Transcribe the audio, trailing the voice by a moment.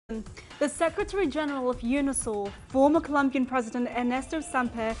The Secretary General of UNASUR, former Colombian President Ernesto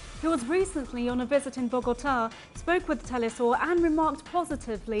Samper, who was recently on a visit in Bogotá, spoke with Telesur and remarked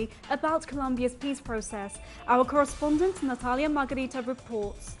positively about Colombia's peace process. Our correspondent Natalia Margarita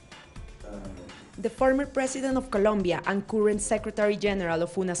reports. The former president of Colombia and current Secretary General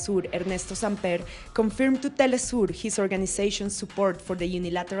of UNASUR, Ernesto Samper, confirmed to Telesur his organization's support for the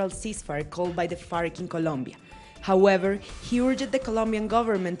unilateral ceasefire called by the FARC in Colombia. However, he urged the Colombian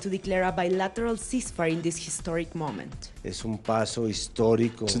government to declare a bilateral ceasefire in this historic moment.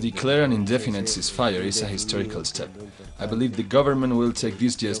 To declare an indefinite ceasefire is a historical step. I believe the government will take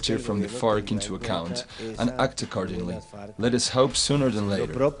this gesture from the FARC into account and act accordingly. Let us hope sooner than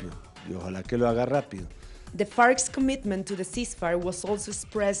later. The FARC's commitment to the ceasefire was also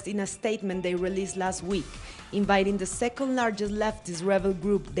expressed in a statement they released last week, inviting the second largest leftist rebel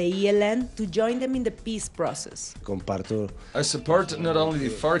group, the ELN, to join them in the peace process. I support not only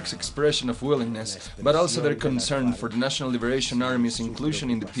the FARC's expression of willingness, but also their concern for the National Liberation Army's inclusion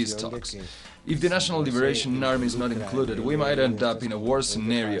in the peace talks. If the National Liberation Army is not included, we might end up in a worse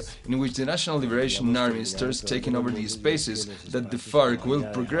scenario in which the National Liberation Army starts taking over the spaces that the FARC will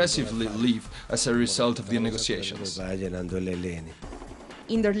progressively leave as a result of the negotiations.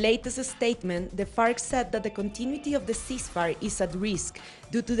 In their latest statement, the FARC said that the continuity of the ceasefire is at risk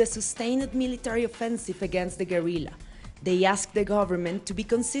due to the sustained military offensive against the guerrilla. They asked the government to be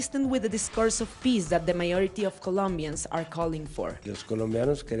consistent with the discourse of peace that the majority of Colombians are calling for.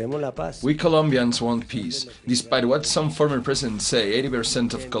 We Colombians want peace. Despite what some former presidents say,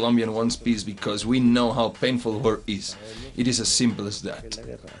 80% of Colombians wants peace because we know how painful war is. It is as simple as that.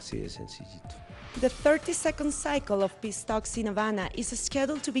 The 32nd cycle of peace talks in Havana is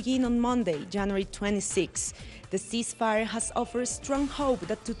scheduled to begin on Monday, January 26. The ceasefire has offered strong hope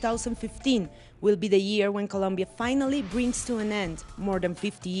that 2015 will be the year when Colombia finally brings to an end more than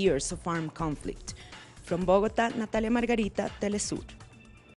 50 years of armed conflict. From Bogotá, Natalia Margarita, Telesur.